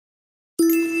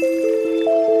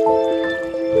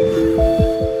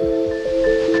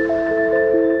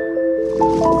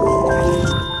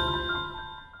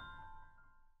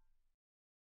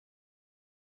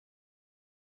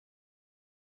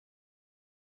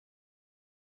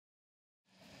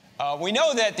We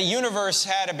know that the universe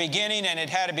had a beginning, and it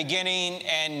had a beginning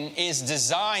and is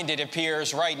designed, it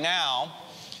appears, right now.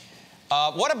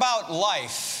 What about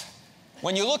life?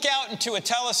 When you look out into a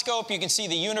telescope, you can see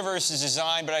the universe is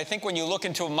designed, but I think when you look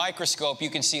into a microscope, you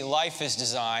can see life is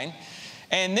designed.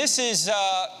 And this is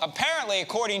apparently,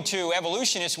 according to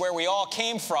evolutionists, where we all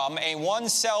came from, a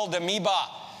one-celled amoeba.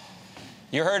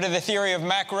 You heard of the theory of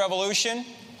macroevolution?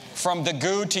 From the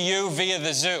goo to you via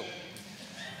the zoo.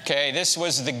 Okay, this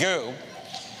was the goo.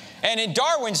 And in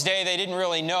Darwin's day, they didn't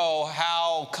really know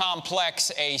how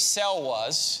complex a cell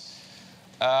was.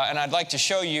 And I'd like to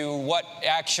show you what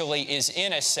actually is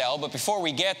in a cell. But before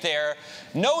we get there,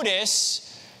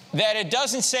 notice that it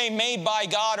doesn't say made by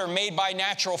God or made by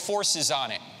natural forces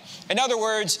on it. In other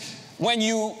words, when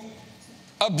you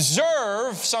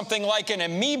observe something like an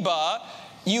amoeba,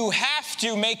 you have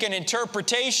to make an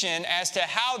interpretation as to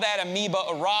how that amoeba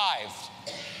arrived.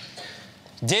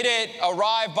 Did it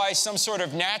arrive by some sort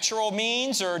of natural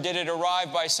means, or did it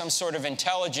arrive by some sort of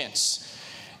intelligence?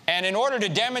 And in order to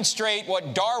demonstrate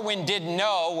what Darwin didn't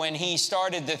know when he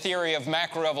started the theory of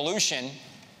macroevolution,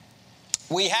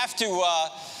 we have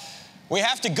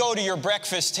to go to your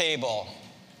breakfast table.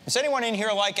 Does anyone in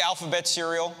here like alphabet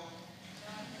cereal?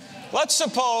 Let's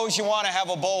suppose you want to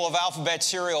have a bowl of alphabet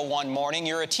cereal one morning.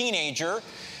 You're a teenager,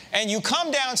 and you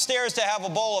come downstairs to have a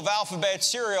bowl of alphabet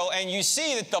cereal, and you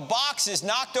see that the box is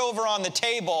knocked over on the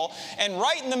table, and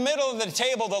right in the middle of the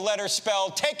table, the letter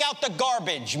spelled, "Take out the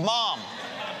garbage, Mom."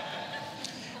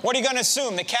 What are you going to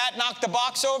assume? The cat knocked the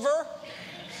box over?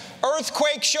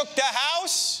 Earthquake shook the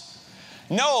house?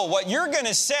 No, what you're going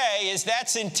to say is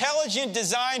that's intelligent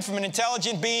design from an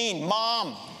intelligent being,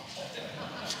 Mom.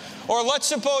 Or let's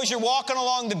suppose you're walking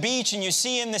along the beach and you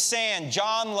see in the sand,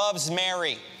 "John loves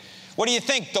Mary." What do you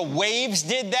think? The waves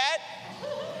did that?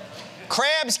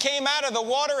 Crabs came out of the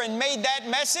water and made that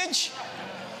message?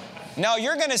 No,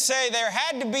 you're going to say there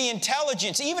had to be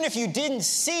intelligence. Even if you didn't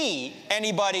see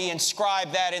anybody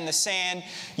inscribe that in the sand,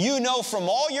 you know from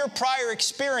all your prior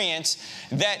experience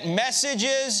that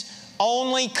messages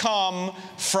only come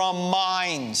from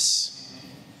minds.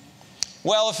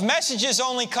 Well, if messages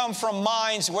only come from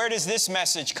minds, where does this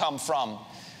message come from?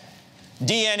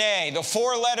 DNA, the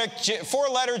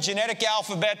four-letter genetic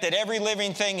alphabet that every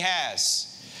living thing has.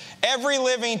 Every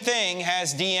living thing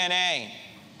has DNA.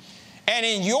 And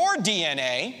in your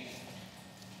DNA,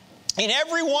 in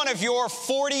every one of your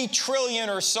 40 trillion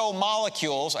or so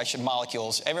molecules,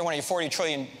 every one of your 40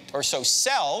 trillion or so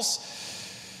cells,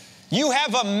 you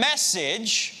have a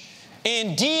message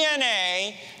in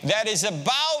DNA that is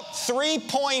about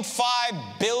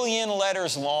 3.5 billion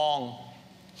letters long.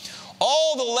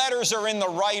 All the letters are in the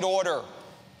right order.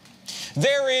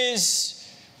 There is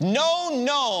no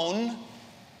known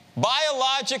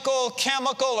biological,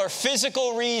 chemical, or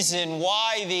physical reason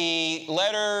why the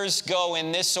letters go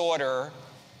in this order.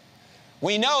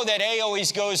 We know that A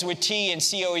always goes with T and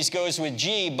C always goes with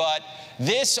G, but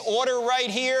this order right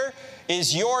here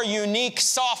is your unique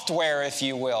software, if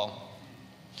you will.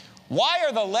 Why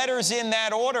are the letters in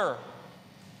that order?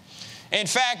 In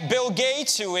fact, Bill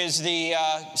Gates, who is the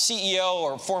CEO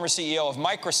or former CEO of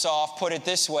Microsoft, put it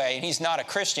this way, and he's not a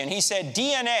Christian. He said,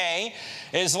 DNA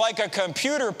is like a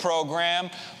computer program,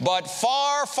 but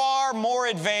far, far more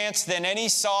advanced than any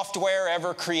software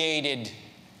ever created.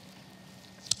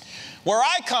 Where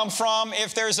I come from,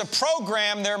 if there's a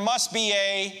program, there must be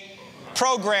a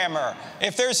programmer.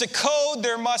 If there's a code,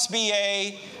 there must be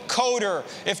a coder.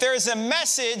 If there's a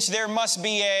message, there must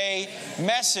be a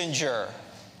messenger.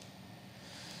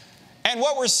 And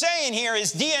what we're saying here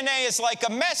is DNA is like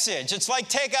a message. It's like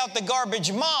take out the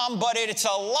garbage, Mom, but it's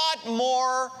a lot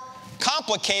more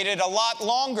complicated, a lot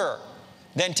longer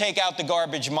than take out the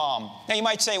garbage, Mom. Now you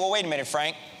might say, well, wait a minute,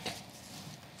 Frank.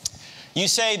 You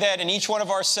say that in each one of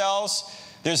our cells,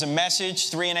 there's a message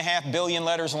 3.5 billion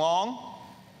letters long.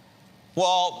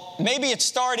 Well, maybe it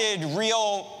started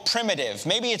real primitive.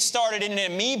 Maybe it started in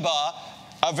an amoeba,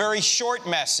 a very short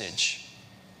message.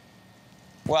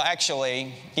 Well,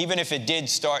 actually, even if it did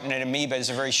start in an amoeba as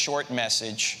a very short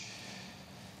message,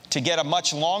 to get a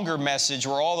much longer message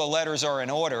where all the letters are in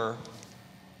order,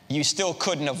 you still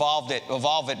couldn't evolve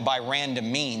it by random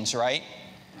means, right?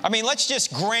 I mean, let's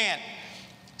just grant,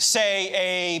 say,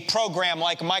 a program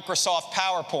like Microsoft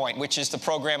PowerPoint, which is the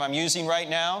program I'm using right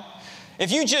now.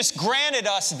 If you just granted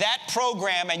us that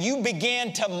program and you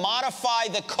began to modify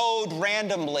the code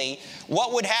randomly,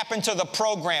 what would happen to the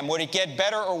program? Would it get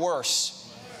better or worse?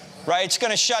 Right? It's going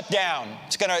to shut down.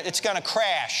 It's going to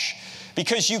crash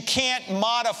because you can't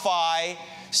modify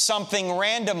something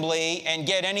randomly and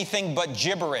get anything but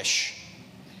gibberish.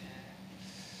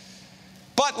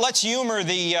 But let's humor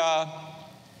the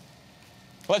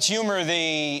Let's humor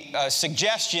the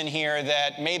suggestion here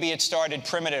that maybe it started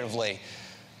primitively.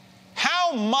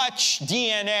 How much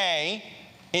DNA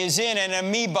is in an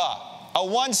amoeba, a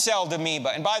one-celled amoeba?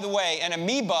 And by the way, an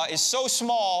amoeba is so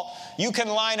small, you can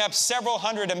line up several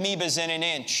hundred amoebas in an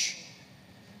inch.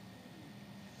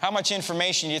 How much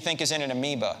information do you think is in an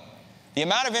amoeba? The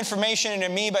amount of information in an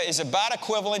amoeba is about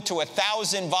equivalent to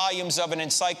 1,000 volumes of an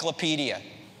encyclopedia.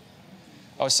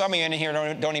 Oh, some of you in here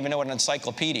don't even know what an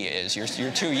encyclopedia is. You're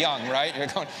too young, right? You're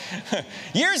going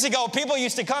Years ago, people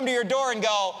used to come to your door and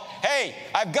go, hey,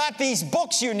 I've got these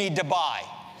books you need to buy.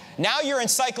 Now your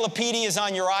encyclopedia is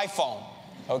on your iPhone.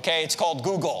 Okay, it's called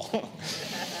Google.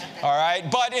 All right,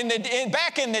 but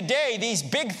back in the day, these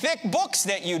big, thick books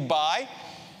that you'd buy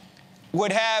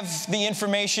would have the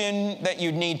information that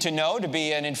you'd need to know to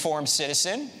be an informed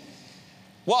citizen.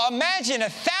 Well, imagine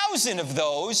 1,000 of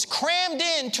those crammed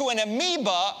into an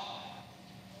amoeba,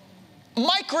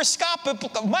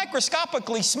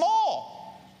 microscopically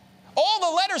small. All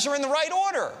the letters are in the right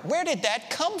order. Where did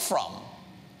that come from?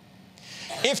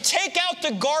 If take out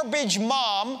the garbage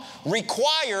mom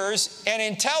requires an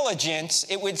intelligence,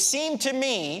 it would seem to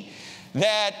me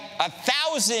that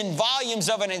 1,000 volumes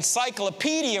of an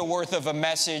encyclopedia worth of a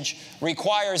message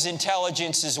requires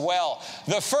intelligence as well.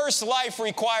 The first life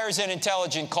requires an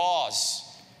intelligent cause,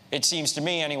 it seems to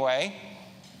me anyway.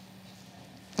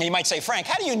 And you might say, Frank,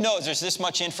 how do you know there's this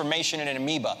much information in an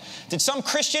amoeba? Did some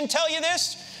Christian tell you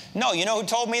this? No, you know who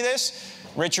told me this?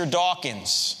 Richard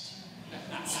Dawkins,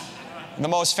 the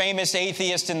most famous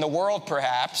atheist in the world,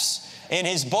 perhaps. In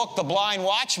his book, The Blind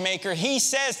Watchmaker, he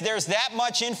says there's that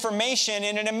much information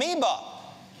in an amoeba.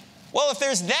 Well, if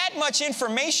there's that much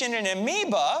information in an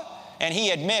amoeba, and he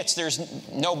admits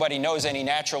nobody knows any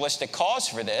naturalistic cause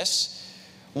for this,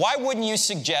 why wouldn't you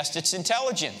suggest it's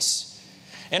intelligence?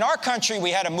 In our country,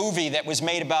 we had a movie that was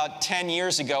made about 10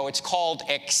 years ago. It's called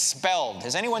Expelled.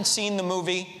 Has anyone seen the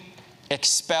movie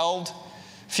Expelled?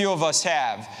 Few of us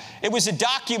have. It was a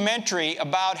documentary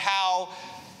about how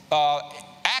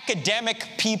academic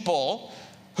people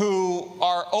who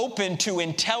are open to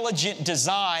intelligent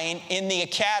design in the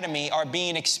academy are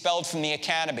being expelled from the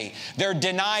academy. They're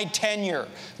denied tenure.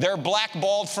 They're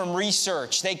blackballed from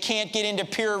research. They can't get into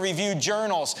peer-reviewed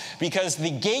journals because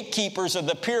the gatekeepers of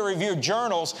the peer-reviewed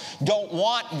journals don't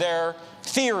want their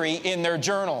theory in their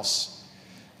journals.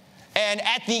 And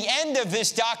at the end of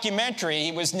this documentary,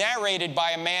 it was narrated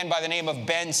by a man by the name of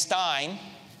Ben Stein.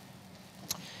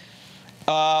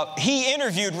 He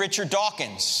interviewed Richard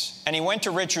Dawkins, and he went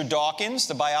to Richard Dawkins,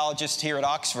 the biologist here at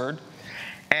Oxford,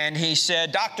 and he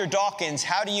said, Dr. Dawkins,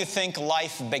 how do you think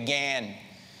life began?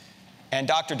 And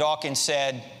Dr. Dawkins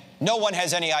said, no one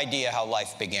has any idea how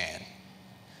life began.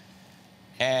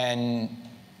 And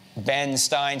Ben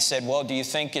Stein said, well, do you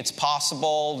think it's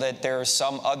possible that there's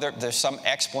some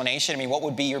explanation? I mean, what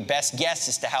would be your best guess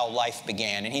as to how life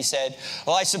began? And he said,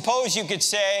 well, I suppose you could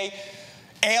say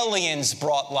aliens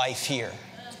brought life here.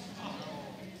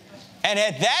 And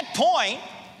at that point,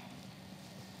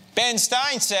 Ben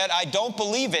Stein said, I don't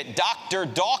believe it. Dr.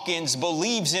 Dawkins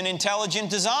believes in intelligent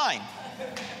design.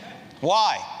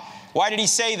 Why? Why did he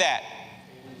say that?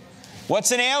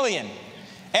 What's an alien?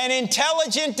 An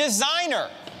intelligent designer,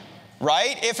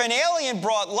 right? If an alien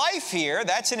brought life here,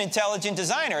 that's an intelligent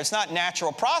designer. It's not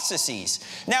natural processes.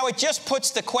 Now, it just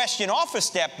puts the question off a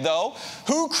step, though.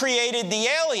 Who created the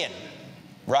alien?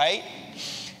 Right?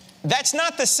 That's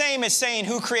not the same as saying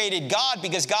who created God,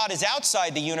 because God is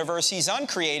outside the universe. He's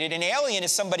uncreated. An alien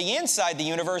is somebody inside the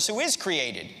universe who is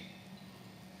created.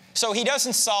 So he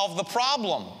doesn't solve the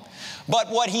problem. But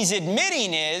what he's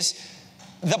admitting is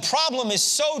the problem is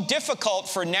so difficult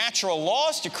for natural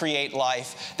laws to create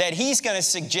life that he's going to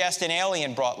suggest an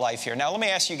alien brought life here. Now, let me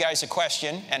ask you guys a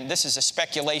question, and this is a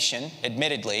speculation,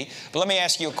 admittedly, but let me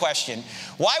ask you a question.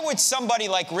 Why would somebody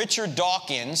like Richard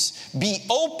Dawkins be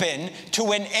open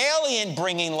to an alien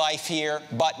bringing life here,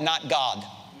 but not God?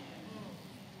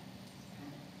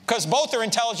 Because both are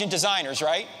intelligent designers,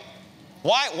 right?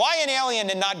 Why an alien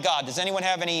and not God? Does anyone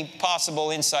have any possible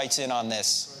insights in on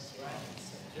this?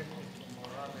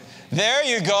 There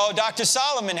you go. Dr.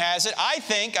 Solomon has it. I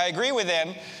agree with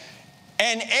him,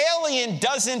 an alien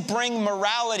doesn't bring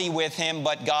morality with him,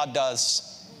 but God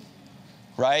does.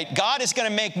 Right? God is going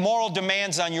to make moral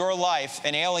demands on your life.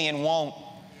 An alien won't.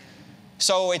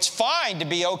 So it's fine to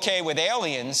be okay with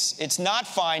aliens. It's not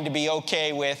fine to be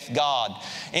okay with God.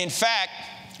 In fact,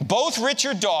 both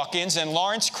Richard Dawkins and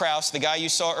Lawrence Krauss, the guy you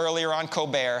saw earlier on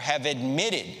Colbert, have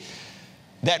admitted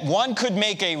that one could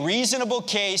make a reasonable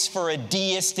case for a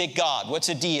deistic God. What's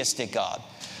a deistic God?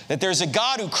 That there's a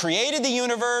God who created the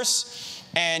universe,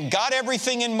 and got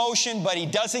everything in motion, but he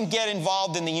doesn't get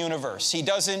involved in the universe. He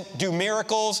doesn't do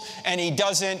miracles, and he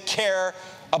doesn't care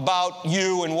about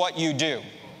you and what you do.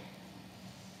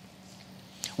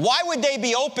 Why would they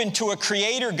be open to a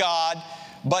creator God,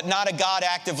 but not a God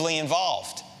actively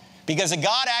involved? Because a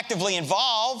God actively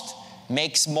involved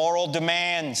makes moral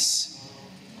demands.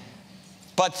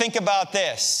 But think about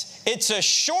this. It's a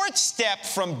short step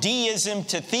from deism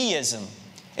to theism.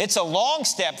 It's a long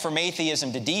step from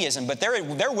atheism to deism, but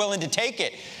they're willing to take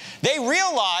it. They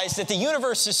realize that the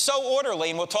universe is so orderly,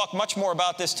 and we'll talk much more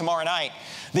about this tomorrow night.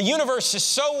 The universe is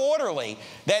so orderly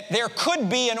that there could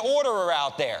be an orderer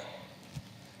out there.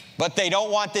 But they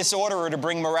don't want this orderer to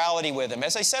bring morality with him.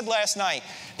 As I said last night,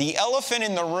 the elephant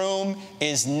in the room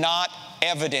is not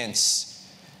evidence.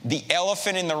 The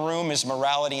elephant in the room is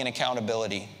morality and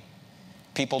accountability.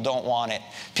 People don't want it.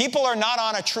 People are not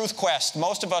on a truth quest.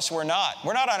 Most of us were not.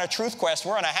 We're not on a truth quest.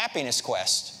 We're on a happiness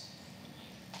quest.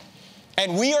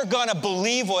 And we are going to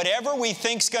believe whatever we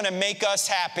think is going to make us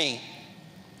happy.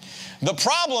 The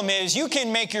problem is you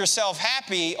can make yourself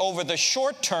happy over the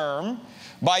short term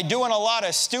by doing a lot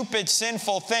of stupid,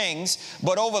 sinful things,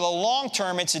 but over the long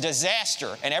term, it's a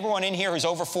disaster. And everyone in here who's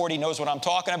over 40 knows what I'm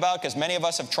talking about, because many of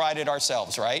us have tried it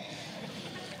ourselves, right?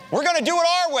 We're going to do it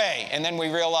our way. And then we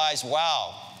realize,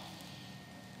 wow,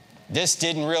 this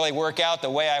didn't really work out the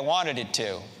way I wanted it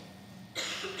to.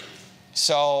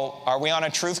 So are we on a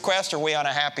truth quest or are we on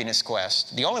a happiness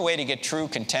quest? The only way to get true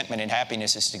contentment and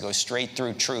happiness is to go straight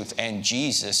through truth, and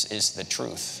Jesus is the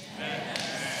truth.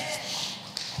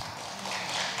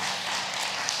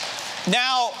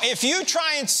 Now, if you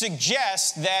try and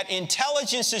suggest that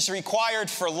intelligence is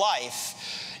required for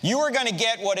life, you are going to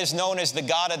get what is known as the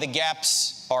God of the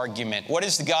gaps argument. What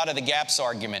is the God of the gaps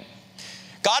argument?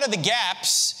 God of the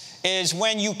gaps is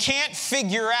when you can't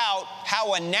figure out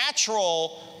how a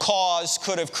natural cause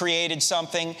could have created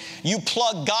something. You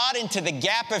plug God into the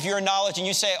gap of your knowledge and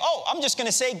you say, oh, I'm just going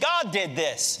to say God did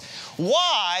this.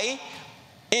 Why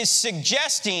is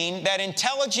suggesting that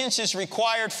intelligence is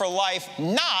required for life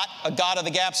not a God of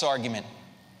the gaps argument?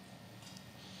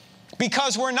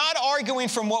 Because we're not arguing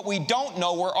from what we don't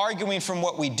know, we're arguing from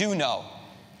what we do know.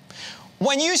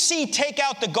 When you see take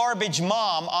out the garbage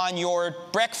mom on your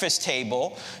breakfast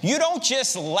table, you don't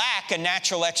just lack a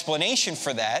natural explanation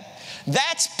for that.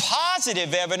 That's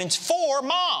positive evidence for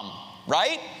mom,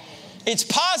 right? It's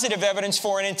positive evidence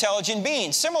for an intelligent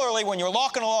being. Similarly, when you're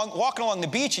walking along the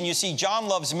beach and you see John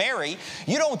loves Mary,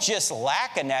 you don't just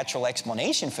lack a natural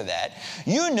explanation for that.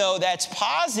 You know that's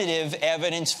positive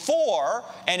evidence for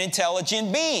an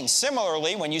intelligent being.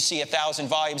 Similarly, when you see 1,000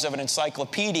 volumes of an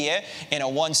encyclopedia in a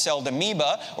one-celled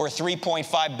amoeba, or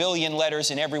 3.5 billion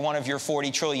letters in every one of your 40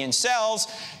 trillion cells,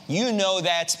 you know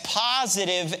that's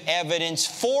positive evidence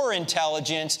for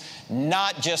intelligence,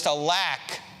 not just a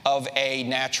lack of a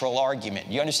natural argument.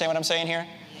 You understand what I'm saying here?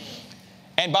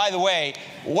 And by the way,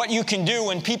 what you can do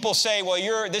when people say, well,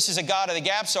 this is a God of the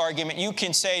gaps argument, you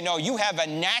can say, no, you have a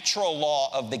natural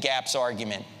law of the gaps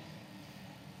argument.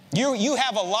 You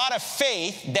have a lot of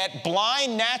faith that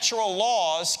blind natural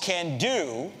laws can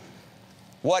do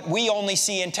what we only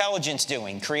see intelligence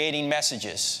doing, creating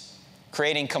messages,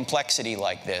 creating complexity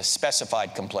like this,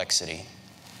 specified complexity.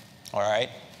 All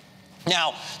right?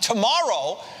 Now,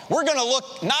 tomorrow, we're going to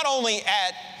look not only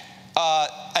at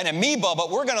an amoeba, but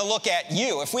we're going to look at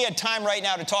you. If we had time right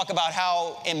now to talk about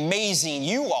how amazing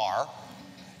you are,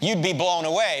 you'd be blown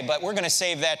away, but we're going to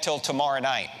save that till tomorrow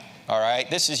night. All right?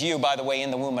 This is you, by the way, in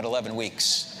the womb at 11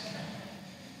 weeks.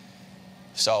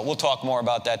 So we'll talk more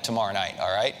about that tomorrow night.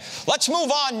 All right? Let's move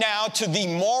on now to the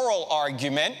moral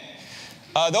argument.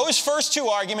 Those first two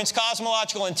arguments,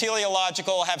 cosmological and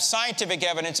teleological, have scientific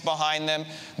evidence behind them.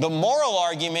 The moral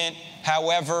argument,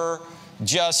 however,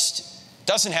 just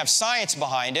doesn't have science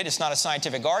behind it. It's not a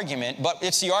scientific argument, but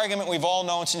it's the argument we've all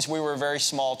known since we were very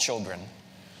small children.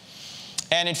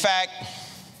 And in fact,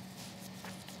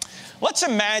 let's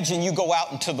imagine you go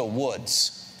out into the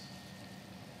woods.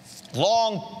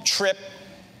 Long trip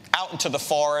out into the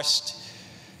forest.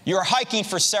 You're hiking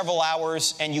for several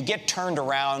hours and you get turned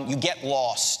around, you get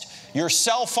lost. Your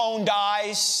cell phone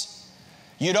dies,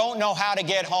 you don't know how to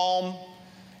get home.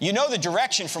 You know the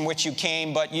direction from which you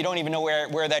came, but you don't even know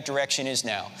where that direction is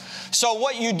now. So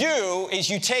what you do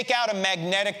is you take out a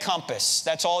magnetic compass.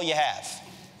 That's all you have.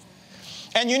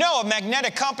 And you know a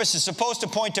magnetic compass is supposed to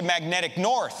point to magnetic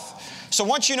north. So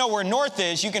once you know where north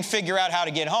is, you can figure out how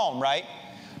to get home, right?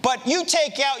 But you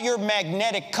take out your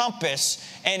magnetic compass,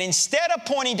 and instead of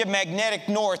pointing to magnetic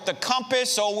north, the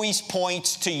compass always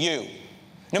points to you.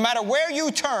 No matter where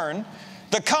you turn,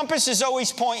 the compass is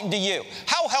always pointing to you.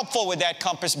 How helpful would that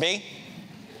compass be?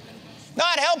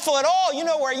 Not helpful at all. You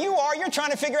know where you are. You're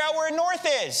trying to figure out where north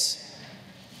is.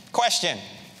 Question.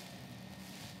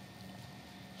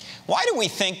 Why do we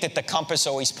think that the compass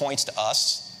always points to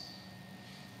us?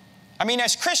 I mean,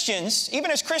 as Christians,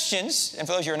 even as Christians, and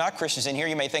for those of you who are not Christians in here,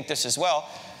 you may think this as well.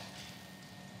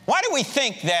 Why do we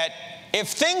think that if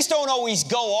things don't always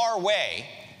go our way,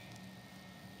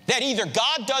 that either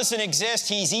God doesn't exist,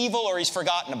 He's evil, or He's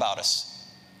forgotten about us?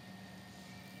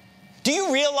 Do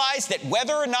you realize that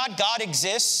whether or not God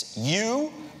exists,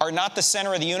 you are not the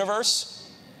center of the universe?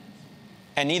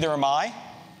 And neither am I.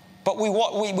 But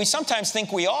we sometimes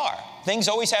think we are. Things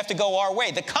always have to go our way.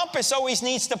 The compass always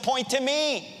needs to point to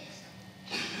me.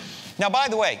 Now, by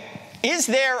the way, is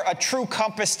there a true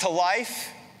compass to life?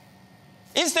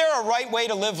 Is there a right way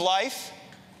to live life?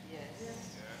 Yes.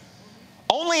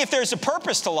 Only if there's a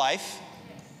purpose to life.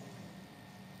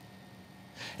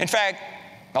 In fact,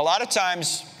 a lot of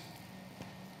times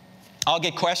I'll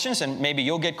get questions, and maybe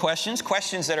you'll get questions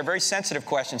that are very sensitive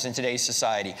questions in today's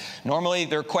society. Normally,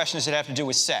 they're questions that have to do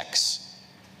with sex,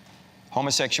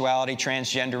 homosexuality,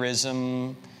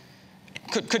 transgenderism.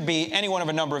 Could be any one of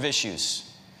a number of issues.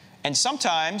 And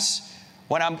sometimes,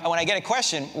 when I get a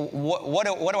question, what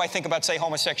do I think about, say,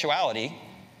 homosexuality?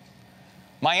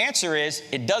 My answer is,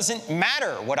 it doesn't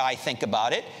matter what I think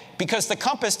about it, because the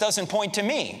compass doesn't point to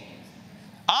me.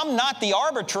 I'm not the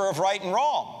arbiter of right and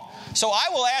wrong. So I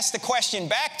will ask the question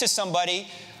back to somebody.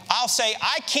 I'll say,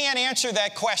 I can't answer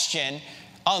that question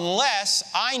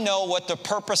unless I know what the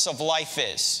purpose of life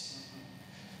is.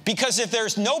 Because if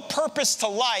there's no purpose to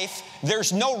life,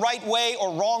 there's no right way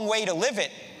or wrong way to live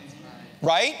it.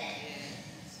 Right?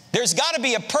 There's got to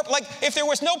be a purpose. Like, if there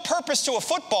was no purpose to a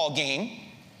football game,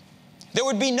 there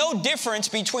would be no difference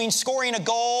between scoring a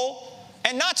goal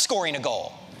and not scoring a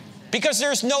goal. Because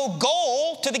there's no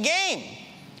goal to the game.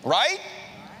 Right?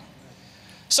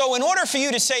 So in order for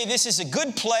you to say this is a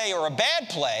good play or a bad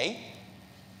play,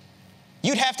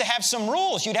 you'd have to have some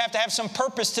rules. You'd have to have some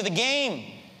purpose to the game.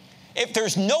 If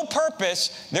there's no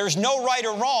purpose, there's no right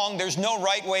or wrong. There's no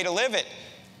right way to live it.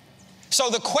 So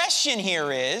the question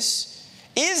here is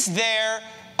there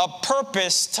a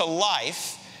purpose to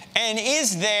life, and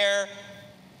is there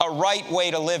a right way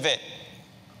to live it?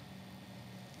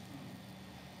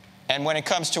 And when it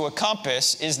comes to a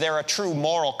compass, is there a true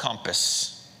moral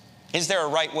compass? Is there a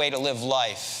right way to live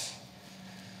life?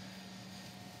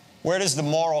 Where does the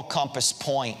moral compass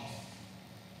point?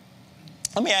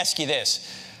 Let me ask you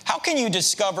this. How can you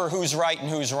discover who's right and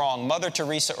who's wrong, Mother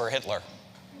Teresa or Hitler?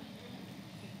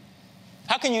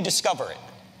 How can you discover it?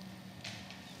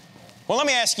 Well, let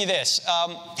me ask you this.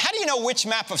 How do you know which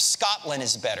map of Scotland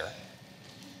is better?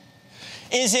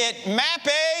 Is it map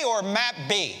A or map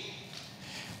B?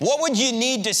 What would you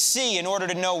need to see in order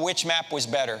to know which map was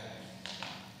better?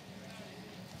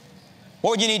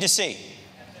 What would you need to see?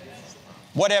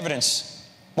 What evidence?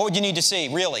 What would you need to see,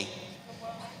 really?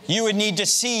 You would need to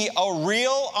see a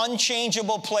real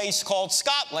unchangeable place called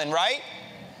Scotland, right?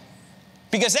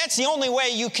 Because that's the only way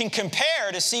you can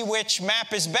compare to see which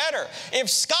map is better. If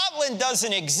Scotland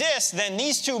doesn't exist, then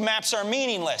these two maps are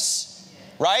meaningless,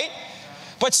 right?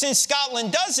 But since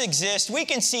Scotland does exist, we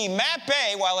can see map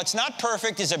A, while it's not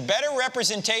perfect, is a better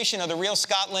representation of the real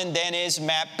Scotland than is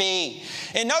map B.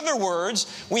 In other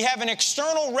words, we have an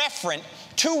external referent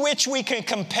to which we can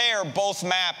compare both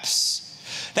maps.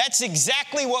 That's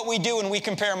exactly what we do when we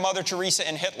compare Mother Teresa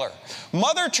and Hitler.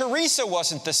 Mother Teresa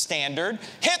wasn't the standard.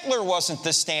 Hitler wasn't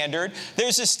the standard.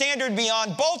 There's a standard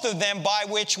beyond both of them by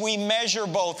which we measure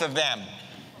both of them.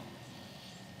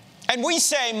 And we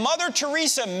say Mother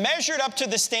Teresa measured up to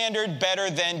the standard better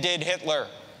than did Hitler.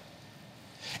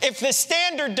 If the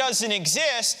standard doesn't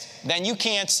exist, then you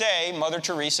can't say Mother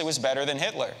Teresa was better than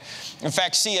Hitler. In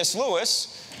fact, C.S.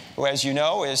 Lewis, who, as you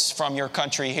know, is from your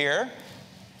country here,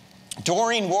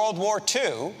 during World War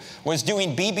II, was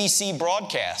doing BBC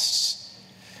broadcasts.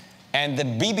 And the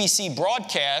BBC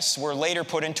broadcasts were later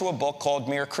put into a book called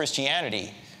Mere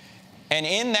Christianity. And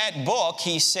in that book,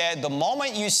 he said, the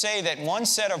moment you say that one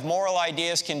set of moral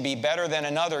ideas can be better than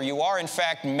another, you are in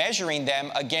fact measuring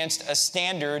them against a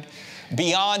standard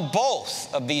beyond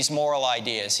both of these moral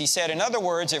ideas. He said, in other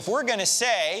words, if we're going to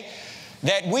say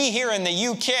that we here in the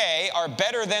UK are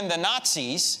better than the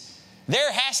Nazis,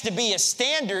 there has to be a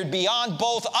standard beyond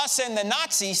both us and the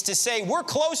Nazis to say we're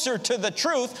closer to the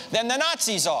truth than the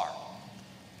Nazis are.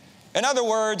 In other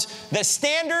words, the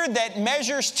standard that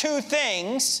measures two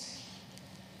things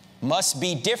must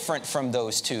be different from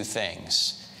those two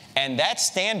things. And that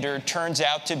standard turns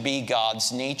out to be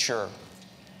God's nature.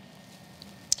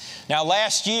 Now,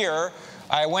 last year,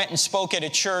 I went and spoke at a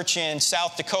church in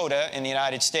South Dakota in the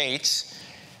United States.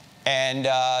 And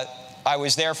I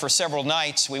was there for several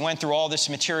nights. We went through all this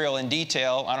material in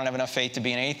detail. I don't have enough faith to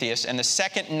be an atheist. And the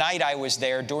second night I was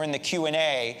there, during the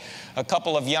Q&A, a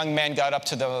couple of young men got up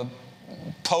to the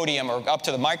podium or up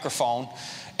to the microphone,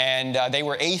 and they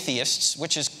were atheists,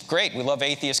 which is great. We love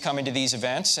atheists coming to these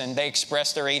events, and they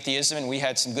expressed their atheism, and we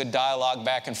had some good dialogue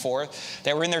back and forth.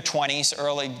 They were in their 20s,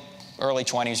 early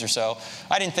 20s or so.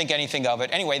 I didn't think anything of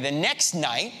it. Anyway, the next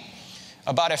night,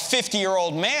 about a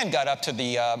 50-year-old man got up to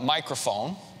the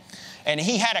microphone, and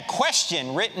he had a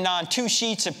question written on 2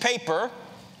 sheets of paper,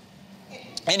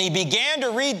 and he began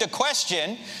to read the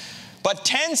question, but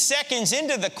 10 seconds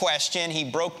into the question, he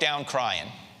broke down crying.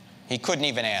 He couldn't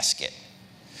even ask it.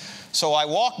 So I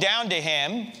walked down to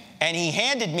him, and he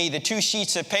handed me the 2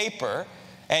 sheets of paper,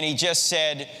 and he just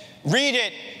said, "Read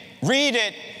it, read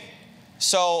it."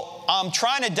 So I'm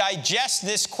trying to digest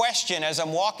this question as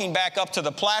I'm walking back up to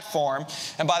the platform.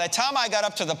 And by the time I got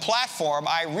up to the platform,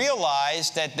 I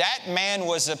realized that that man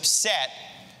was upset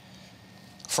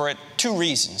for 2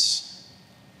 reasons.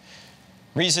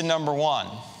 Reason number 1,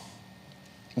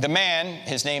 the man,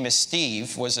 his name is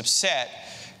Steve, was upset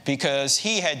because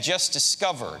he had just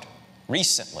discovered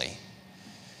recently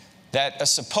that a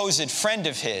supposed friend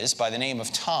of his by the name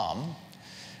of Tom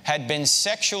had been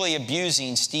sexually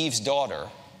abusing Steve's daughter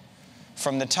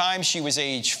from the time she was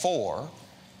age 4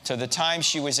 to the time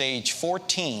she was age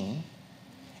 14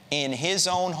 in his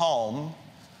own home,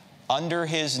 under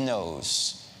his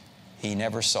nose. He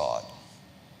never saw it.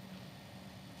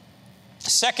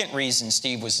 The second reason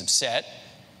Steve was upset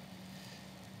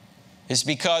is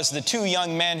because the 2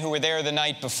 young men who were there the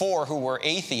night before, who were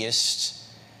atheists,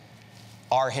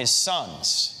 are his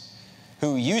sons,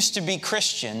 who used to be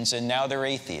Christians and now they're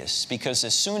atheists, because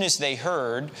as soon as they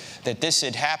heard that this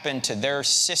had happened to their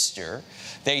sister,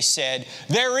 they said,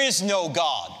 "There is no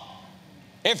God.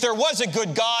 If there was a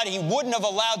good God, He wouldn't have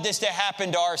allowed this to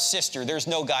happen to our sister. There's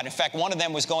no God." In fact, one of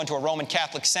them was going to a Roman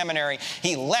Catholic seminary.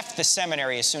 He left the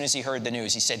seminary as soon as he heard the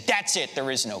news. He said, "That's it,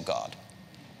 there is no God."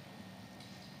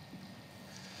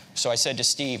 So I said to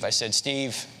Steve,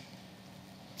 "Steve,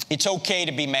 it's okay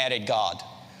to be mad at God.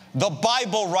 The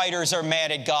Bible writers are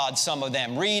mad at God, some of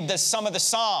them. Read some of the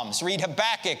Psalms. Read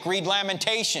Habakkuk. Read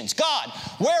Lamentations. God,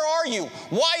 where are you?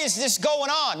 Why is this going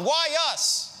on? Why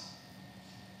us?"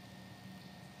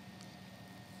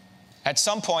 At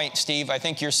some point, Steve, I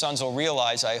think your sons will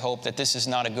realize, I hope, that this is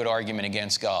not a good argument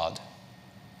against God.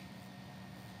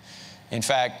 In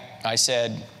fact, I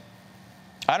said,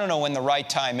 "I don't know when the right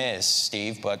time is,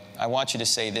 Steve, but I want you to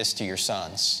say this to your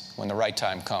sons when the right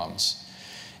time comes.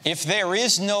 If there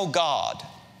is no God,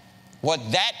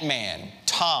 what that man,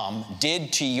 Tom,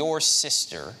 did to your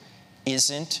sister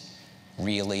isn't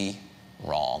really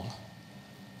wrong.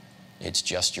 It's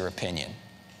just your opinion.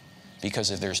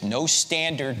 Because if there's no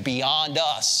standard beyond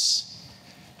us,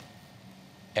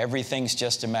 everything's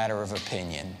just a matter of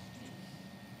opinion.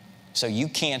 So you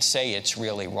can't say it's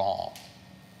really wrong.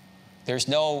 There's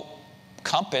no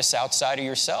compass outside of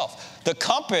yourself. The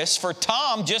compass for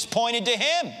Tom just pointed to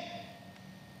him.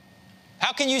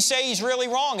 How can you say he's really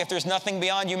wrong if there's nothing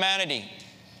beyond humanity?"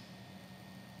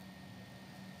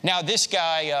 Now, this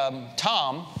guy,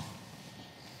 Tom,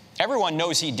 everyone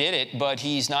knows he did it, but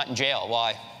he's not in jail.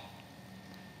 Why?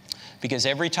 Because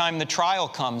every time the trial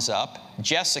comes up,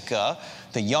 Jessica,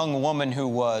 the young woman who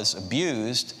was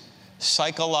abused,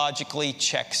 psychologically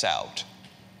checks out.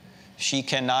 She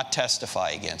cannot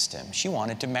testify against him. She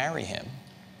wanted to marry him.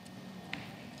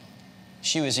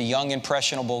 She was a young,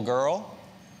 impressionable girl.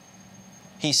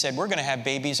 He said, "We're going to have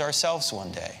babies ourselves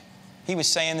one day." He was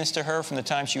saying this to her from the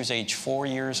time she was age 4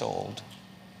 years old.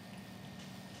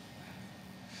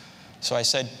 So I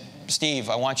said,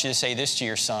 "Steve, I want you to say this to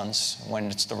your sons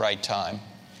when it's the right time.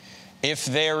 If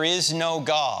there is no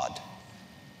God,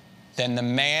 then the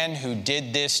man who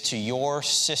did this to your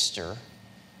sister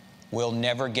will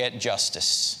never get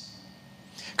justice.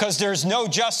 Because there's no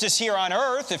justice here on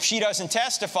earth if she doesn't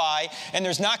testify, and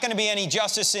there's not going to be any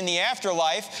justice in the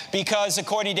afterlife because,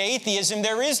 according to atheism,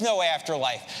 there is no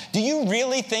afterlife." Do you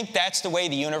really think that's the way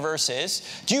the universe is?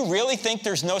 Do you really think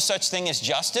there's no such thing as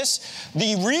justice?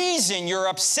 The reason you're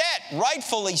upset,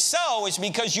 rightfully so, is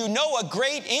because you know a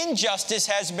great injustice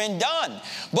has been done.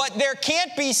 But there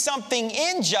can't be something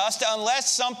unjust unless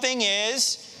something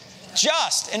is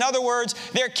just. In other words,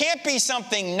 there can't be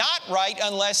something not right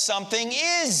unless something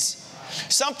is.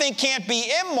 Something can't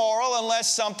be immoral unless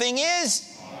something is.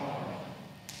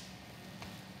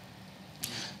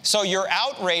 So your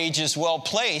outrage is well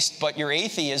placed, but your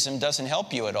atheism doesn't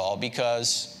help you at all,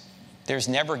 because there's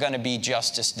never going to be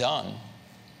justice done.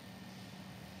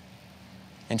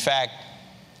 In fact,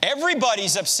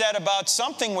 everybody's upset about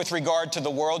something with regard to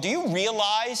the world. Do you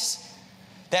realize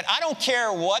that I don't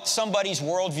care what somebody's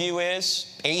worldview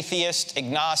is, atheist,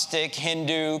 agnostic,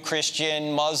 Hindu,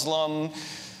 Christian, Muslim,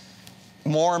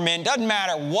 Mormon, doesn't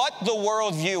matter what the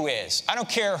worldview is. I don't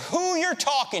care who you're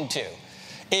talking to.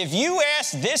 If you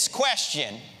ask this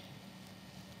question,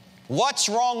 what's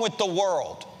wrong with the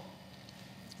world?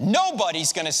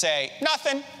 Nobody's going to say,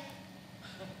 nothing.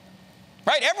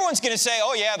 Right? Everyone's going to say,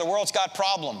 oh yeah, the world's got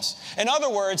problems. In other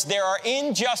words, there are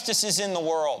injustices in the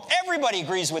world. Everybody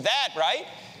agrees with that, right?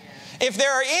 If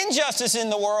there are injustices in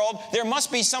the world, there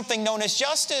must be something known as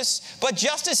justice. But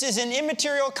justice is an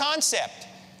immaterial concept.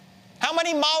 How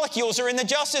many molecules are in the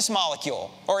justice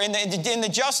molecule? Or in the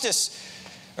justice,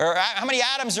 or how many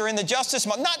atoms are in the justice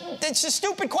molecule? It's a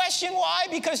stupid question. Why?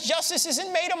 Because justice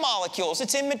isn't made of molecules.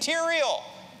 It's immaterial.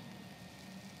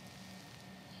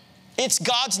 It's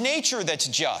God's nature that's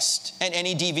just, and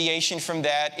any deviation from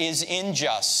that is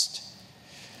unjust.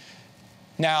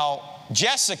 Now,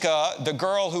 Jessica, the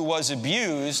girl who was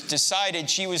abused, decided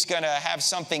she was going to have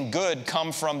something good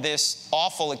come from this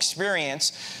awful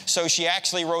experience, so she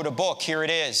actually wrote a book. Here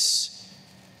it is.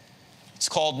 It's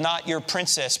called Not Your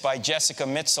Princess by Jessica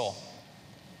Mitchell.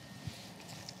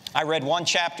 I read one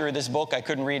chapter of this book. I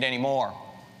couldn't read any more.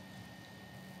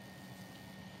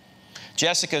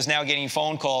 Jessica is now getting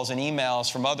phone calls and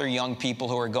emails from other young people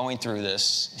who are going through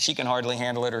this. She can hardly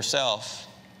handle it herself.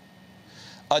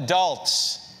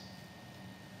 Adults,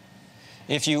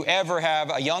 if you ever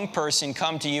have a young person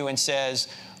come to you and says,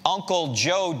 Uncle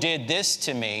Joe did this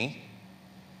to me,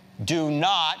 do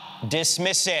not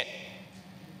dismiss it.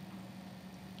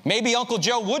 Maybe Uncle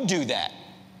Joe would do that.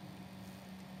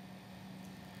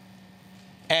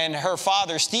 And her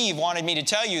father, Steve, wanted me to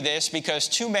tell you this because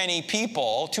too many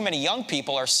young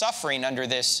people are suffering under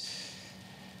this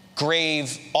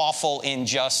grave, awful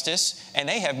injustice, and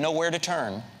they have nowhere to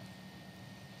turn.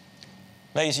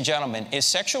 Ladies and gentlemen, is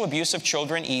sexual abuse of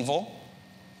children evil?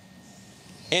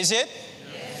 Is it?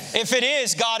 Yes. If it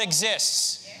is, God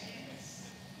exists.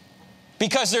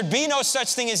 Because there'd be no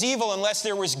such thing as evil unless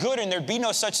there was good, and there'd be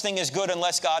no such thing as good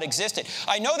unless God existed.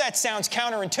 I know that sounds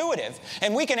counterintuitive,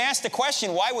 and we can ask the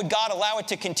question, why would God allow it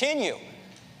to continue?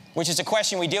 Which is a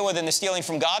question we deal with in the Stealing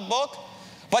from God book.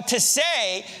 But to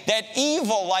say that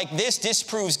evil like this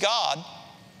disproves God,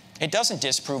 it doesn't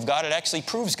disprove God, it actually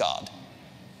proves God.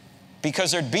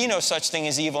 Because there'd be no such thing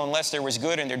as evil unless there was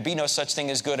good, and there'd be no such thing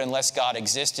as good unless God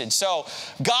existed. So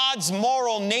God's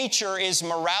moral nature is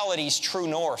morality's true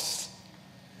north.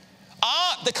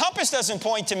 The compass doesn't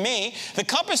point to me. The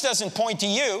compass doesn't point to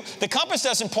you. The compass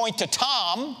doesn't point to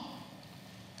Tom.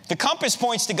 The compass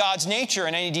points to God's nature,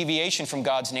 and any deviation from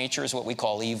God's nature is what we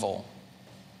call evil.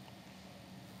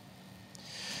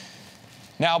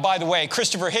 Now, by the way,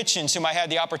 Christopher Hitchens, whom I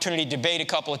had the opportunity to debate a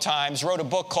couple of times, wrote a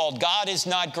book called God is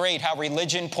Not Great, How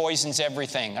Religion Poisons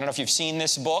Everything. I don't know if you've seen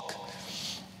this book,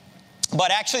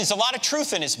 but actually there's a lot of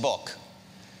truth in his book.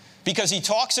 Because he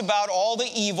talks about all the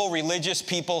evil religious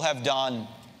people have done.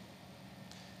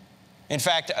 In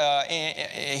fact, I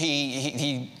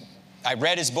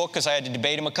read his book because I had to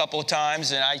debate him a couple of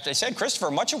times, and I said,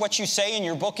 Christopher, much of what you say in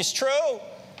your book is true,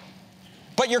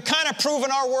 but you're kind of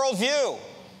proving our worldview,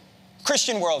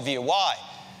 Christian worldview. Why?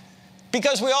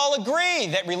 Because we all agree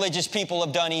that religious people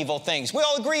have done evil things. We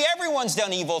all agree everyone's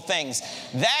done evil things.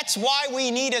 That's why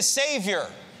we need a Savior.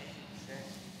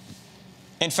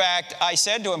 In fact, I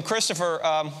said to him, Christopher,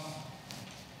 I'm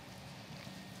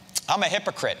a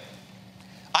hypocrite.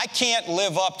 I can't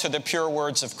live up to the pure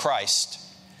words of Christ.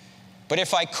 But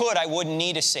if I could, I wouldn't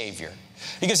need a Savior.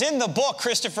 Because in the book,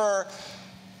 Christopher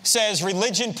says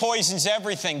religion poisons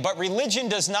everything, but religion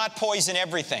does not poison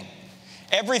everything.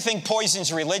 Everything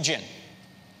poisons religion.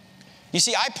 You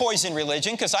see, I poison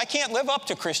religion because I can't live up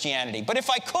to Christianity. But if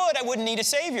I could, I wouldn't need a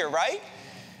Savior, right?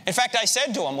 In fact, I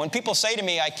said to him, when people say to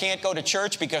me, I can't go to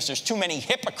church because there's too many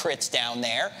hypocrites down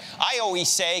there, I always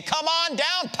say, come on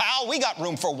down, pal, we got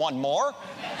room for one more.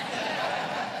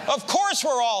 Of course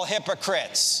we're all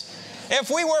hypocrites.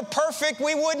 If we were perfect,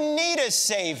 we wouldn't need a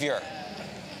Savior.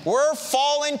 We're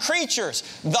fallen creatures.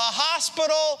 The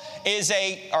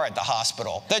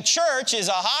church is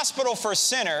a hospital for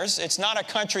sinners. It's not a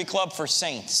country club for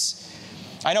saints.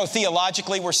 I know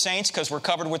theologically we're saints because we're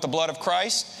covered with the blood of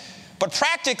Christ. But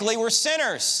practically, we're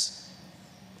sinners.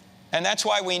 And that's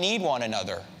why we need one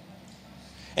another.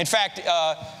 In fact,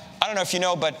 I don't know if you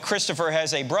know, but Christopher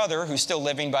has a brother who's still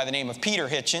living by the name of Peter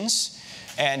Hitchens.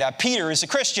 And Peter is a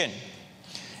Christian.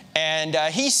 And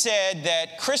he said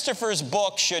that Christopher's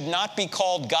book should not be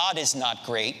called God is Not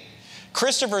Great.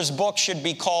 Christopher's book should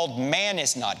be called Man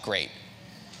is Not Great.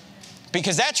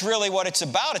 Because that's really what it's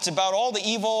about. It's about all the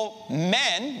evil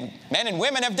men and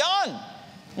women have done.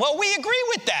 Well, we agree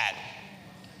with that.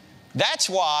 That's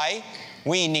why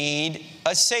we need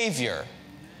a Savior,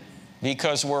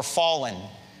 because we're fallen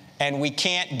and we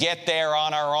can't get there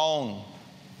on our own.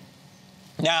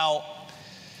 Now,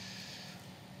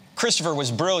 Christopher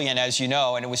was brilliant, as you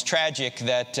know, and it was tragic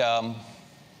that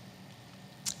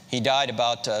he died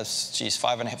about, I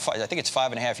think it's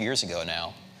 5.5 years ago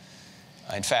now.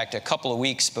 In fact, a couple of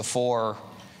weeks before,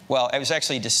 well, it was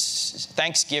actually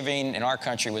Thanksgiving in our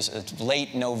country was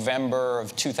late November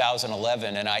of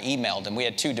 2011, and I emailed him. We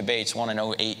had 2 debates, one in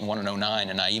 2008 and one in 2009,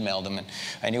 and I emailed him, and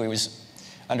I knew he was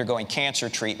undergoing cancer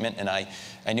treatment, and I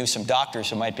knew some doctors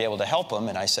who might be able to help him,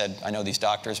 and I said, I know these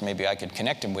doctors, maybe I could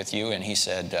connect him with you, and he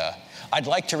said, I'd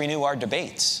like to renew our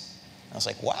debates. I was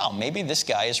like, wow, maybe this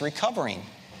guy is recovering.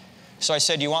 So I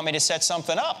said, you want me to set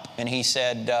something up? And he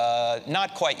said,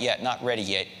 not quite yet, not ready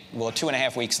yet. Well,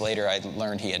 2.5 weeks later, I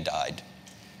learned he had died.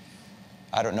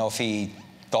 I don't know if he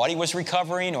thought he was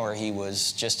recovering or he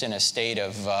was just in a state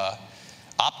of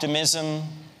optimism,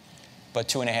 but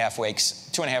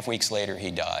 2.5 weeks later, he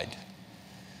died.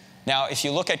 Now, if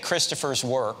you look at Christopher's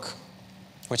work,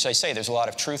 which I say there's a lot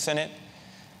of truth in it,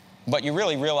 but you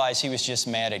really realize he was just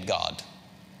mad at God.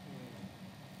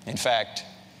 In fact,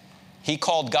 he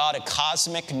called God a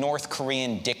cosmic North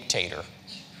Korean dictator,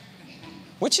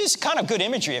 which is kind of good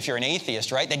imagery if you're an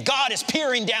atheist, right? That God is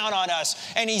peering down on us,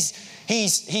 and he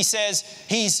says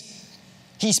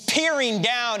he's peering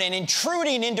down and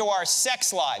intruding into our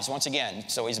sex lives. Once again,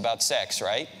 so he's about sex,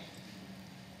 right?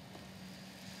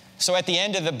 So at the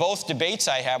end of both debates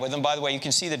I had with him, by the way, you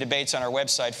can see the debates on our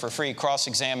website for free,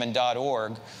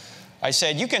 crossexamined.org. I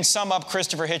said, you can sum up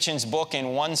Christopher Hitchens' book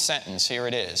in one sentence. Here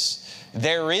it is.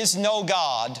 There is no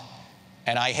God,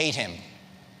 and I hate him.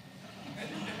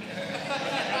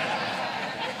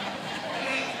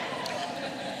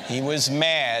 He was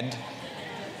mad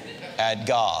at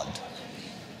God.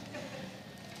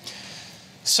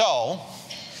 So,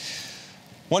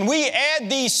 when we add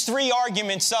these 3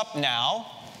 arguments up now,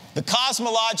 the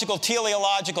cosmological,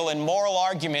 teleological, and moral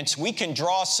arguments, we can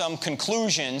draw some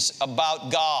conclusions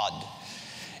about God.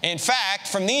 In fact,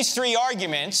 from these 3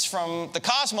 arguments, from the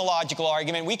cosmological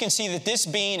argument, we can see that this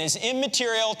being is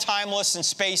immaterial, timeless, and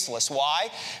spaceless. Why?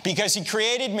 Because he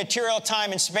created material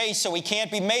time and space, so he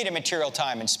can't be made of material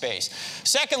time and space.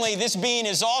 Secondly, this being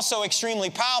is also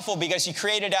extremely powerful because he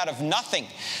created out of nothing.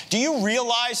 Do you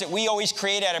realize that we always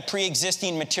create out of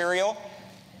pre-existing material?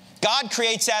 God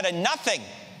creates out of nothing.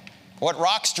 What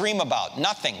rocks dream about?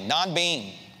 Nothing,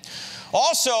 non-being.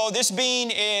 Also, this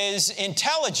being is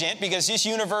intelligent because this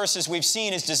universe, as we've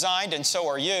seen, is designed, and so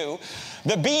are you.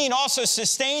 The being also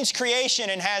sustains creation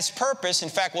and has purpose. In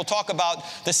fact, we'll talk about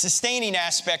the sustaining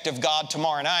aspect of God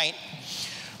tomorrow night.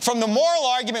 From the moral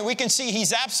argument, we can see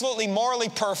he's absolutely morally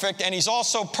perfect, and he's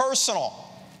also personal.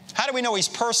 How do we know he's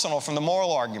personal from the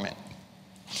moral argument?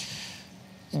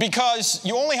 Because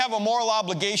you only have a moral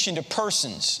obligation to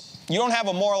persons. You don't have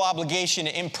a moral obligation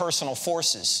to impersonal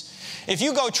forces. If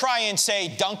you go try and,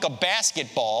 say, dunk a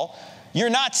basketball, you're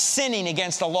not sinning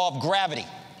against the law of gravity,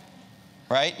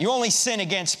 right? You only sin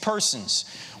against persons.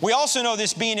 We also know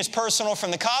this being is personal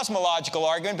from the cosmological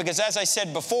argument because, as I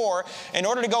said before, in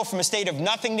order to go from a state of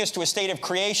nothingness to a state of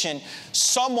creation,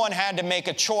 someone had to make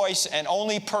a choice, and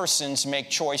only persons make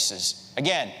choices.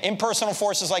 Again, impersonal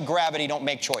forces like gravity don't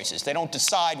make choices. They don't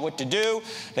decide what to do.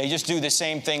 They just do the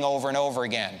same thing over and over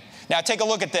again. Now, take a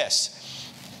look at this.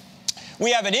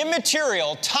 We have an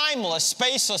immaterial, timeless,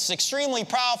 spaceless, extremely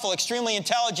powerful, extremely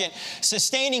intelligent,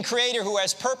 sustaining creator who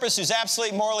has purpose, who's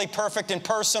absolutely morally perfect and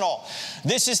personal.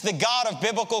 This is the God of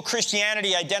biblical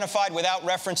Christianity identified without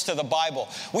reference to the Bible.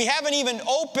 We haven't even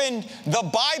opened the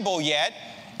Bible yet,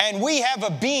 and we have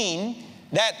a being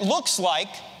that looks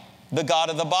like the God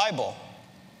of the Bible.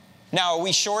 Now, are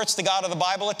we sure it's the God of the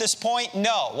Bible at this point?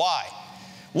 No. Why?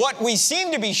 What we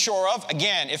seem to be sure of,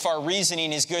 again, if our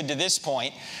reasoning is good to this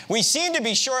point, we seem to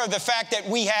be sure of the fact that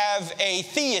we have a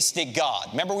theistic God.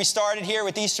 Remember we started here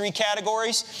with these 3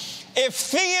 categories? If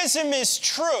theism is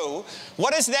true,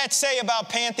 what does that say about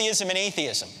pantheism and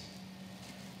atheism?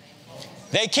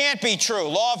 They can't be true.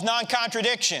 Law of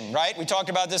non-contradiction, right? We talked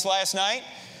about this last night.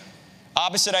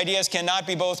 Opposite ideas cannot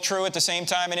be both true at the same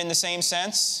time and in the same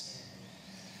sense.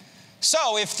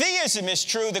 So, if theism is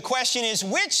true, the question is,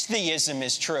 which theism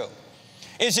is true?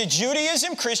 Is it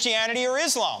Judaism, Christianity, or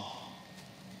Islam?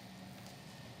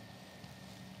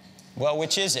 Well,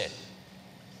 which is it?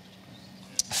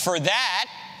 For that,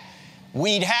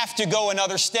 we'd have to go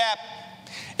another step.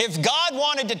 If God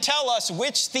wanted to tell us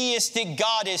which theistic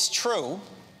God is true,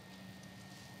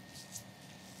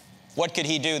 what could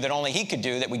he do that only he could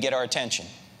do that would get our attention?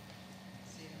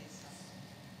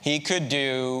 He could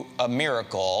do a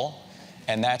miracle.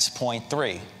 And that's point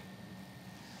 3.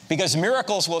 because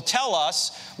miracles will tell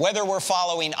us whether we're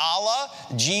following Allah,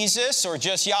 Jesus, or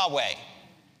just Yahweh.